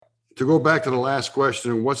to go back to the last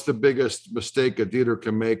question, what's the biggest mistake a dealer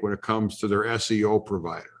can make when it comes to their SEO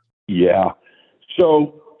provider? Yeah.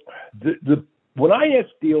 So when I ask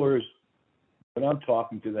dealers, when I'm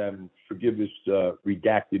talking to them, forgive this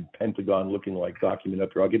redacted Pentagon looking like document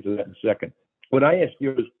up here. I'll get to that in a second. When I ask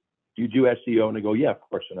dealers, do you do SEO? And they go, yeah, of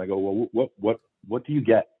course. And I go, well, what do you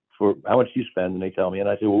get for how much do you spend? And they tell me, and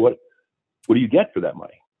I say, well, what do you get for that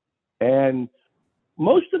money? And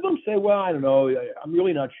most of them say, well, I don't know. I'm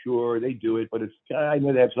really not sure. They do it, but I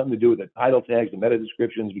know they have something to do with the title tags, the meta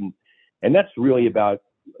descriptions, and that's really about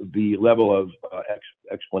the level of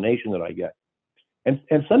explanation that I get. And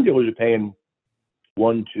some dealers are paying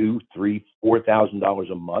 $1,000, $2,000, $3,000,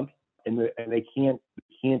 $4,000 a month, and they can't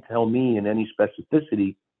tell me in any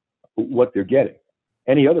specificity what they're getting.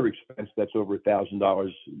 Any other expense that's over $1,000,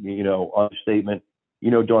 on the statement,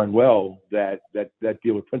 darn well that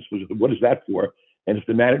dealer principal says, what is that for? And if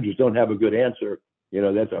the managers don't have a good answer,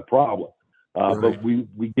 that's a problem. Right. But we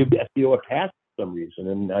give SEO a pass for some reason,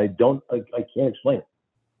 and I can't explain it.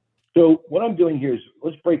 So what I'm doing here is,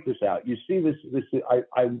 let's break this out. You see this I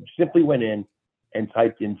simply went in and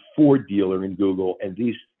typed in Ford dealer in Google, and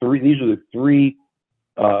these are the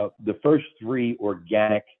first three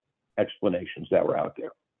organic explanations that were out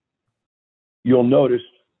there. You'll notice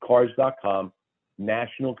Cars.com,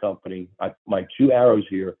 national company. My two arrows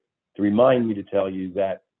here to remind me to tell you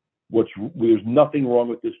that there's nothing wrong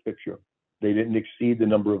with this picture. They didn't exceed the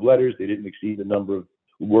number of letters. They didn't exceed the number of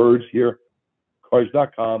words here.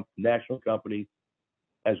 Cars.com, national company,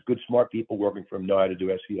 has good, smart people working for them, know how to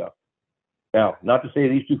do SEO. Now, not to say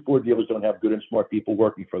these two Ford dealers don't have good and smart people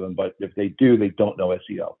working for them, but if they do, they don't know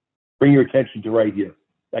SEO. Bring your attention to right here.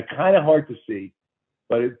 That's kind of hard to see,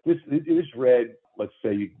 but it is read, let's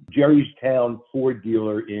say, Jerrystown Ford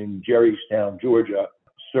dealer in Jerrystown, Georgia,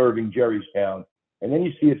 serving Jerrystown. And then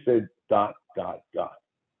you see it said ... I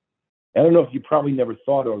don't know if you probably never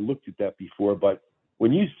thought or looked at that before, but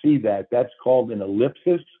when you see that, that's called an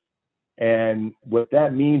ellipsis. And what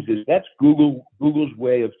that means is that's Google's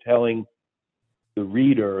way of telling the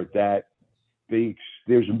reader that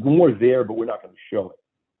there's more there, but we're not going to show it.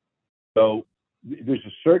 So there's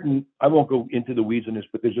a certain, I won't go into the weeds on this,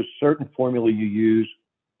 but there's a certain formula you use.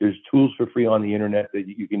 There's tools for free on the internet that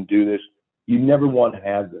you can do this. You never want to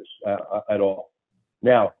have this at all.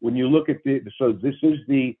 Now, when you look at so this is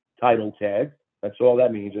the title tag. That's all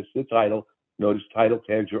that means. It's the title. Notice title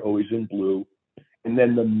tags are always in blue. And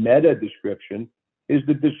then the meta description is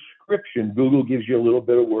the description. Google gives you a little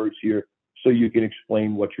bit of words here so you can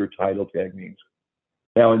explain what your title tag means.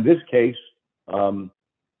 Now, in this case,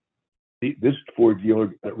 this Ford dealer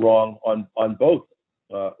got it wrong on both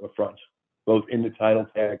fronts, both in the title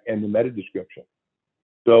tag and the meta description.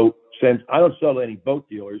 So since I don't sell to any boat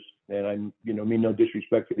dealers, and I mean no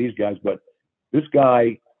disrespect to these guys, but this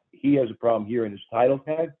guy, he has a problem here in his title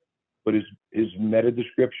tag, but his meta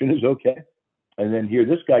description is okay. And then here,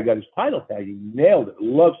 this guy got his title tag. He nailed it.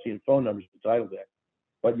 Love seeing phone numbers in the title tag,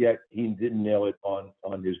 but yet he didn't nail it on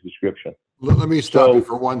his description. Let me stop you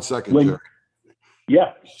for 1 second, Jerry.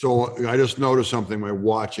 Yeah. So I just noticed something by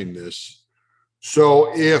watching this.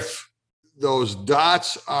 So if those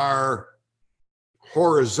dots are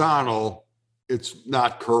horizontal, it's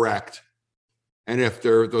not correct. And if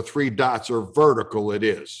the three dots are vertical, it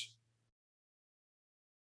is.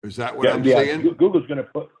 Is that what I'm saying? Google's going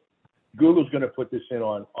to put this in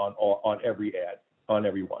on every ad, on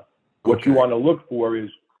every one. What you want to look for is,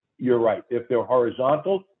 you're right. If they're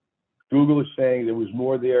horizontal, Google is saying there was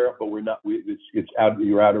more there, but we're not. It's out.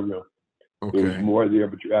 You're out of room. Okay. There was more there,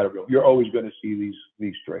 but you're out of room. You're always going to see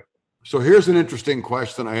these three. So here's an interesting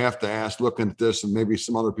question I have to ask, looking at this, and maybe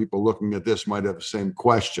some other people looking at this might have the same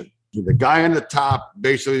question. The guy on the top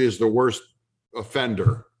basically is the worst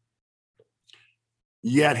offender,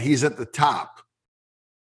 yet he's at the top.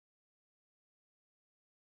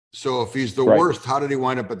 So if he's the worst, how did he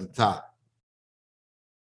wind up at the top?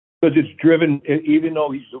 Because it's driven, even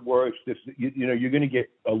though he's the worst, you're going to get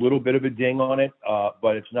a little bit of a ding on it,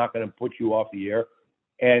 but it's not going to put you off the air.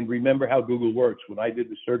 And remember how Google works. When I did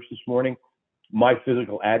the search this morning, my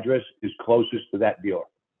physical address is closest to that dealer.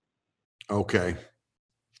 Okay.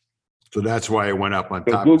 So that's why it went up on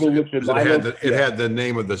so top. Google looks at it had the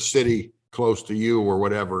name of the city close to you or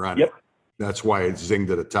whatever on it. That's why it zinged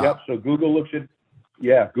to the top. Yep. So Google looks at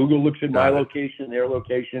my location, their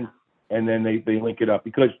location, and then they link it up,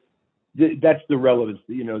 because that's the relevance.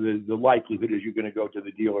 The likelihood is you're going to go to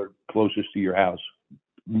the dealer closest to your house.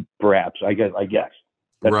 Perhaps, I guess.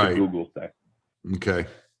 That's right. the Google thing. Okay.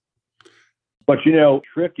 But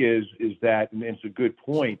trick is that, and it's a good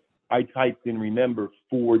point. I typed in, remember,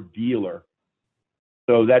 Ford dealer.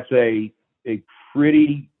 So that's a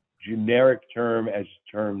pretty generic term as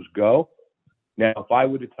terms go. Now, if I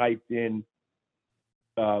would have typed in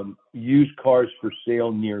used cars for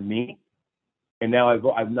sale near me, and now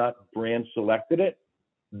I've not brand selected it,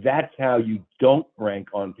 that's how you don't rank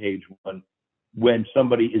on page one when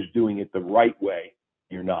somebody is doing it the right way.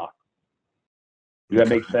 You're not. Does that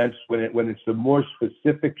make sense? When it's the more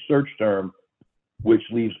specific search term, which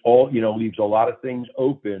leaves a lot of things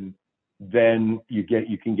open, then you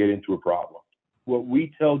can get into a problem. What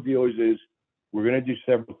we tell dealers is we're going to do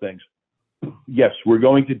several things. Yes, we're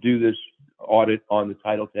going to do this audit on the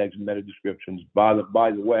title tags and meta descriptions. By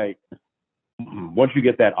the way, once you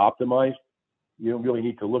get that optimized, you don't really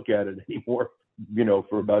need to look at it anymore,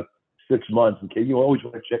 for about 6 months. Okay, you always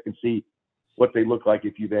want to check and see what they look like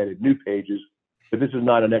if you've added new pages, but this is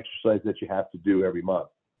not an exercise that you have to do every month.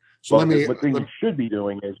 So what you should be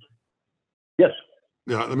doing is, yes.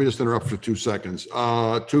 Yeah, let me just interrupt for 2 seconds.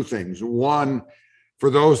 Two things. One, for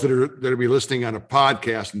those that'll be listening on a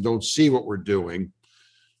podcast and don't see what we're doing.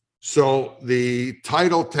 So the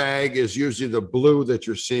title tag is usually the blue that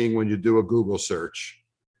you're seeing when you do a Google search.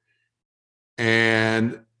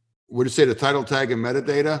 And what did you say, the title tag and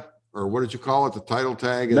metadata? Or what did you call it? The title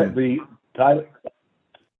tag? And the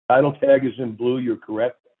title tag is in blue, you're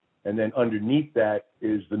correct. And then underneath that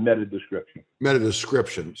is the meta description. Meta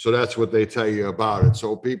description. So that's what they tell you about it.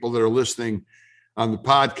 So people that are listening on the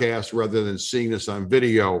podcast rather than seeing this on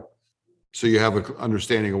video, so you have an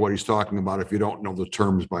understanding of what he's talking about if you don't know the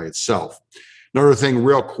terms by itself. Another thing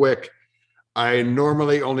real quick, I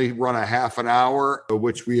normally only run a half an hour,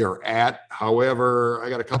 which we are at. However, I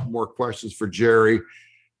got a couple more questions for Jerry.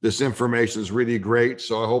 This information is really great.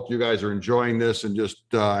 So I hope you guys are enjoying this, and just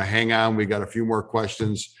hang on. We got a few more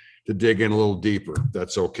questions to dig in a little deeper.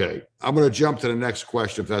 That's okay. I'm going to jump to the next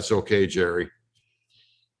question, if that's okay, Jerry.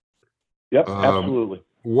 Yep, absolutely.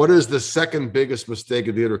 What is the second biggest mistake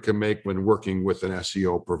a dealer can make when working with an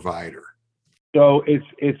SEO provider? So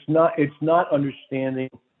it's not understanding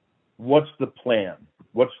what's the plan.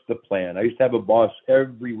 What's the plan? I used to have a boss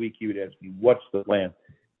every week. He would ask me, "What's the plan?"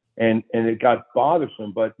 And it got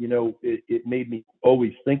bothersome, but it made me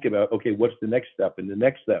always think about, okay, what's the next step and the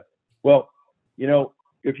next step? Well,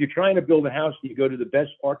 if you're trying to build a house, you go to the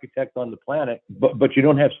best architect on the planet, but you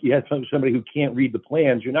have somebody who can't read the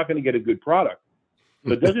plans, you're not going to get a good product.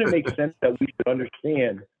 So doesn't it make sense that we should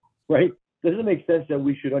understand, right? Doesn't it make sense that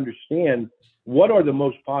we should understand what are the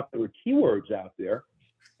most popular keywords out there,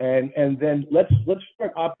 and then let's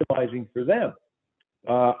start optimizing for them.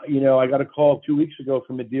 I got a call 2 weeks ago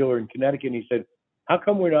from a dealer in Connecticut, and he said, "How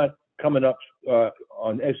come we're not coming up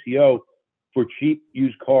on SEO for cheap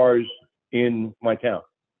used cars in my town?"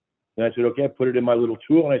 And I said, "Okay," I put it in my little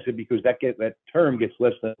tool, and I said, "Because that term gets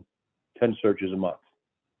less than 10 searches a month.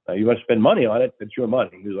 You want to spend money on it, it's your money."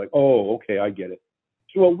 He was like, "Oh, okay, I get it."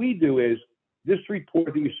 So what we do is, this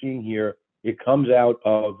report that you're seeing here, it comes out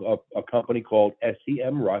of a company called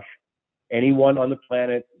SEMrush. Anyone on the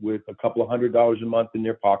planet with a couple of $100 a month in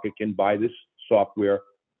their pocket can buy this software.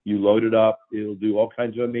 You load it up, it'll do all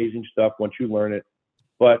kinds of amazing stuff once you learn it.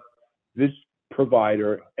 But this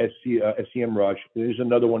provider, SEMrush, there's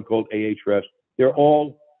another one called Ahrefs. They're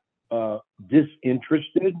all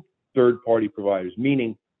disinterested third-party providers,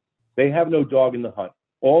 meaning they have no dog in the hunt.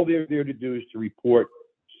 All they're there to do is to report,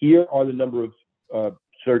 here are the number of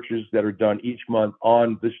searches that are done each month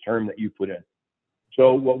on this term that you put in.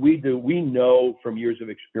 So what we do, we know from years of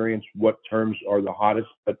experience what terms are the hottest,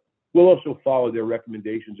 but we'll also follow their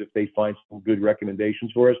recommendations if they find some good recommendations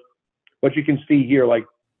for us. But you can see here, like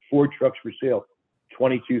Ford trucks for sale,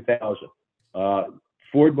 22,000.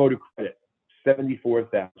 Ford Motor Credit,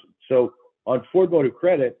 74,000. So on Ford Motor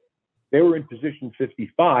Credit, they were in position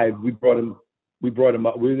 55. We brought them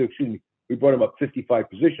up 55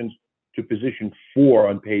 positions to position 4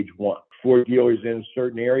 on page 1. 4 dealers in a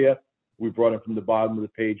certain area, we brought them from the bottom of the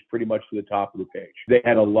page pretty much to the top of the page. They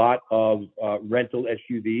had a lot of rental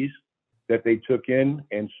SUVs that they took in,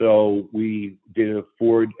 and so we did a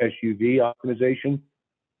Ford SUV optimization,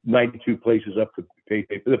 92 places up to page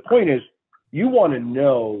 8. But the point is, you want to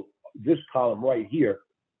know this column right here.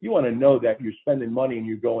 You want to know that you're spending money and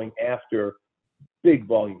you're going after big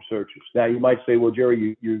volume searches. Now you might say, "Well,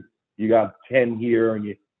 Jerry, you got 10 here, and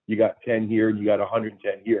you got 10 here, and you got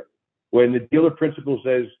 110 here." When the dealer principal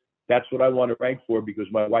says, "That's what I want to rank for because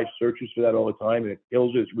my wife searches for that all the time and it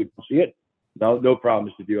kills us, we don't see it," no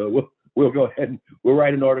problem, Mr. Dealer. We'll go ahead and we'll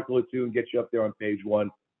write an article or two and get you up there on page 1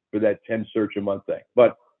 for that 10 search a month thing.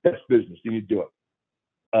 But that's business, and you do it.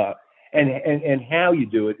 And how you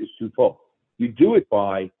do it is twofold. You do it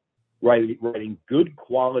by writing good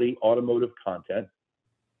quality automotive content,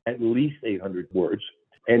 at least 800 words,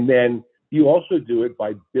 and then You also do it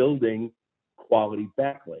by building quality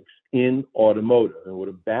backlinks in automotive. And what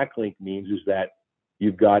a backlink means is that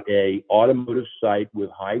you've got a automotive site with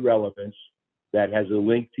high relevance that has a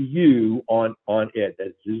link to you on it.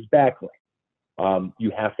 That is backlink.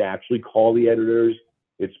 You have to actually call the editors.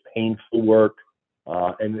 It's painful work,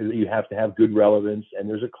 and you have to have good relevance, and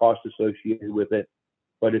there's a cost associated with it.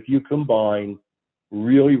 But if you combine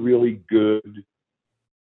really, really good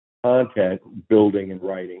content building and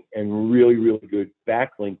writing and really, really good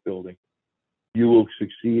backlink building, you will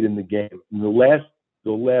succeed in the game. And the last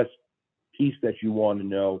piece that you want to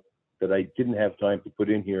know that I didn't have time to put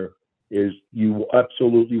in here is you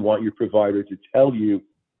absolutely want your provider to tell you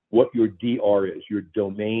what your DR is, your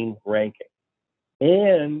domain ranking.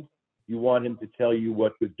 And you want him to tell you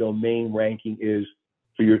what the domain ranking is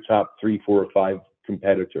for your top 3, 4, or 5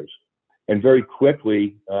 competitors. And very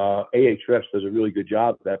quickly, Ahrefs does a really good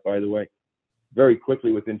job of that, by the way. Very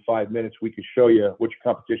quickly, within 5 minutes, we can show you what your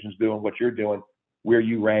competition's doing, what you're doing, where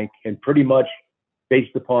you rank, and pretty much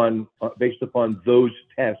based upon those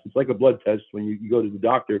tests. It's like a blood test when you go to the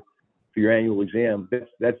doctor for your annual exam.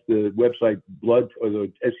 That's the website blood, or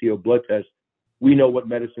the SEO blood test. We know what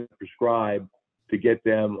medicine to prescribe to get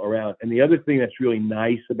them around. And the other thing that's really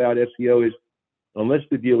nice about SEO is, unless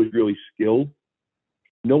the deal is really skilled,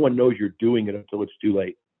 no one knows you're doing it until it's too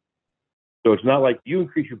late. So it's not like you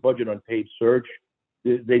increase your budget on paid search,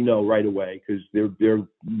 they know right away, because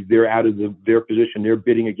they're out of their position, they're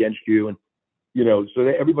bidding against you, and so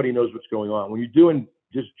everybody knows what's going on. When you're doing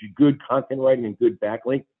just good content writing and good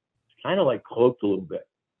backlink, it's kind of like cloaked a little bit.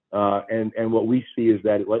 And what we see is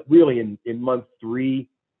that really in month 3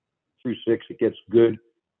 through 6, it gets good.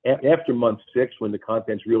 After month 6, when the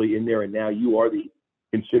content's really in there, and now you are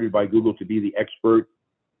considered by Google to be the expert,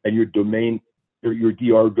 and your domain, your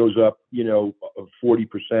DR goes up,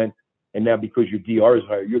 40%. And now because your DR is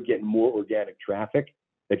higher, you're getting more organic traffic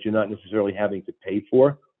that you're not necessarily having to pay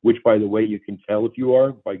for, which, by the way, you can tell if you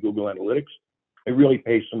are by Google Analytics. It really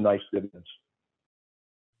pays some nice dividends.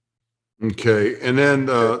 Okay. And then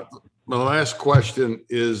my last question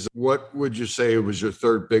is, what would you say was your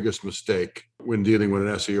third biggest mistake when dealing with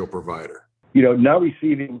an SEO provider? Not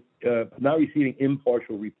receiving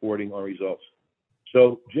impartial reporting on results.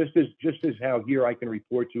 So just as how here I can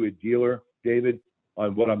report to a dealer, David,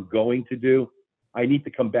 on what I'm going to do, I need to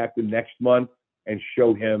come back the next month and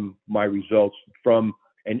show him my results from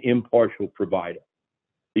an impartial provider,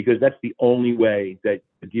 because that's the only way that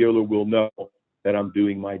the dealer will know that I'm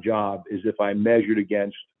doing my job, is if I measured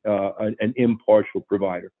against an impartial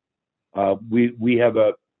provider. We have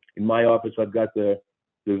in my office, I've got the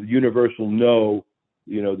universal no,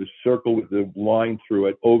 the circle with the line through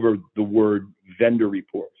it over the word vendor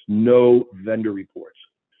reports. No vendor reports.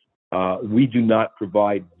 We do not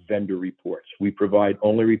provide vendor reports. We provide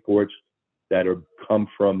only reports that come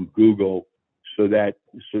from Google,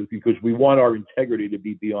 because we want our integrity to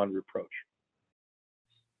be beyond reproach.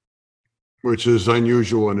 Which is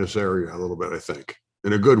unusual in this area a little bit, I think,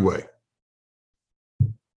 in a good way.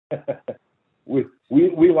 we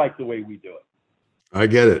like the way we do it. I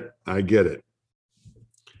get it.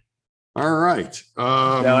 All right.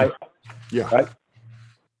 Now, yeah.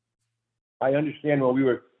 I understand when we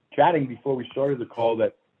were chatting before we started the call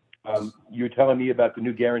that you were telling me about the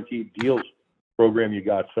new Guaranteed Deals program you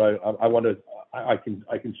got. So I can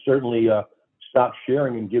certainly stop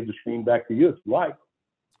sharing and give the screen back to you if you like.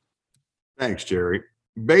 Thanks, Jerry.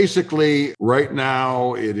 Basically, right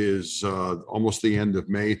now it is almost the end of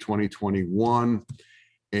May 2021.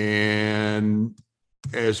 And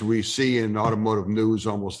as we see in automotive news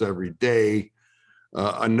almost every day,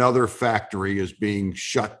 another factory is being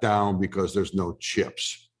shut down because there's no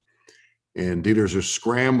chips. And dealers are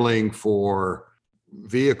scrambling for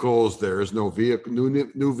vehicles. There is no vehicle.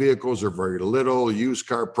 New vehicles are very little. Used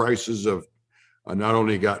car prices have not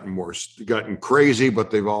only gotten crazy, but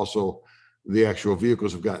the actual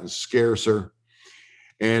vehicles have gotten scarcer.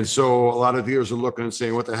 And so a lot of dealers are looking and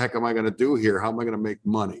saying, what the heck am I going to do here? How am I going to make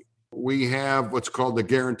money? We have what's called the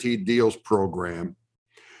Guaranteed Deals program,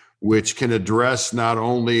 which can address not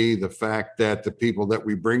only the fact that the people that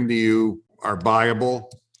we bring to you are buyable,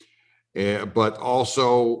 but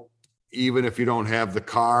also, even if you don't have the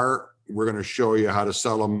car, we're going to show you how to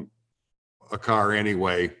sell them a car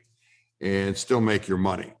anyway and still make your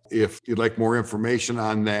money. If you'd like more information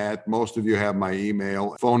on that, most of you have my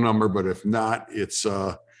email, phone number, but if not, it's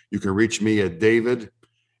you can reach me at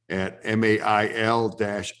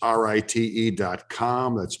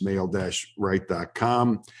david@mail-rite.com. That's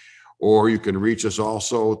mail-right.com. Or you can reach us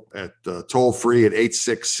also at toll free at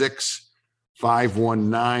 866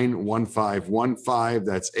 866-519-1515.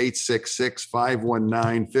 That's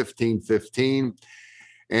 866-519-1515.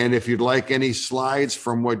 And if you'd like any slides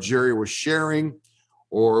from what Jerry was sharing,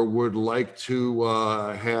 or would like to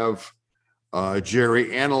have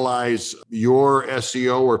Jerry analyze your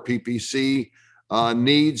SEO or PPC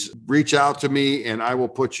needs, reach out to me and I will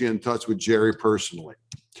put you in touch with Jerry personally.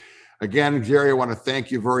 Again, Jerry, I want to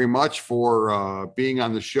thank you very much for being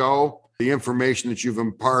on the show. The information that you've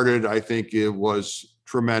imparted, I think it was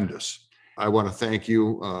tremendous. I want to thank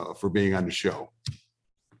you for being on the show.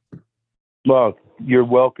 Well, you're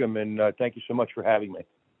welcome, and thank you so much for having me.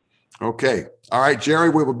 Okay. All right, Jerry,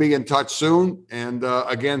 we will be in touch soon. And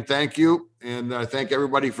again, thank you. And thank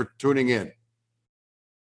everybody for tuning in.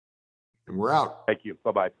 And we're out. Thank you.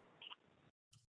 Bye-bye.